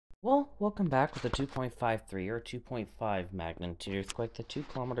Well, welcome back with a 2.53 or 2.5 magnitude earthquake that 2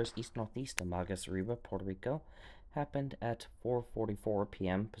 kilometers east-northeast of Magas Arriba, Puerto Rico, happened at 4:44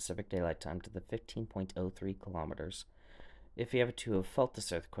 p.m. Pacific Daylight Time to the 15.03 kilometers. If you ever to have felt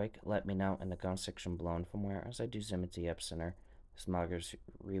this earthquake, let me know in the comment section below and from where, as I do zoom into the epicenter. There's Magas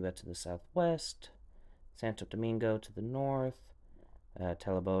Arriba to the southwest, Santo Domingo to the north,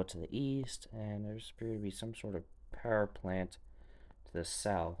 Tubebuddy to the east, and there's appeared to be some sort of power plant to the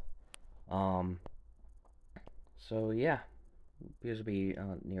south. Um, so yeah, appears to be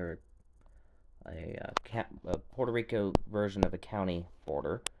near a Puerto Rico version of a county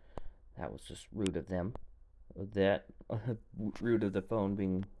border. That was just rude of them. That rude of the phone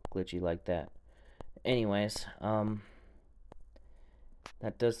being glitchy like that. Anyways, that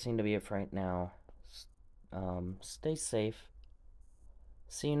does seem to be it for right now. Stay safe.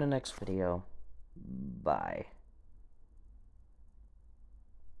 See you in the next video. Bye.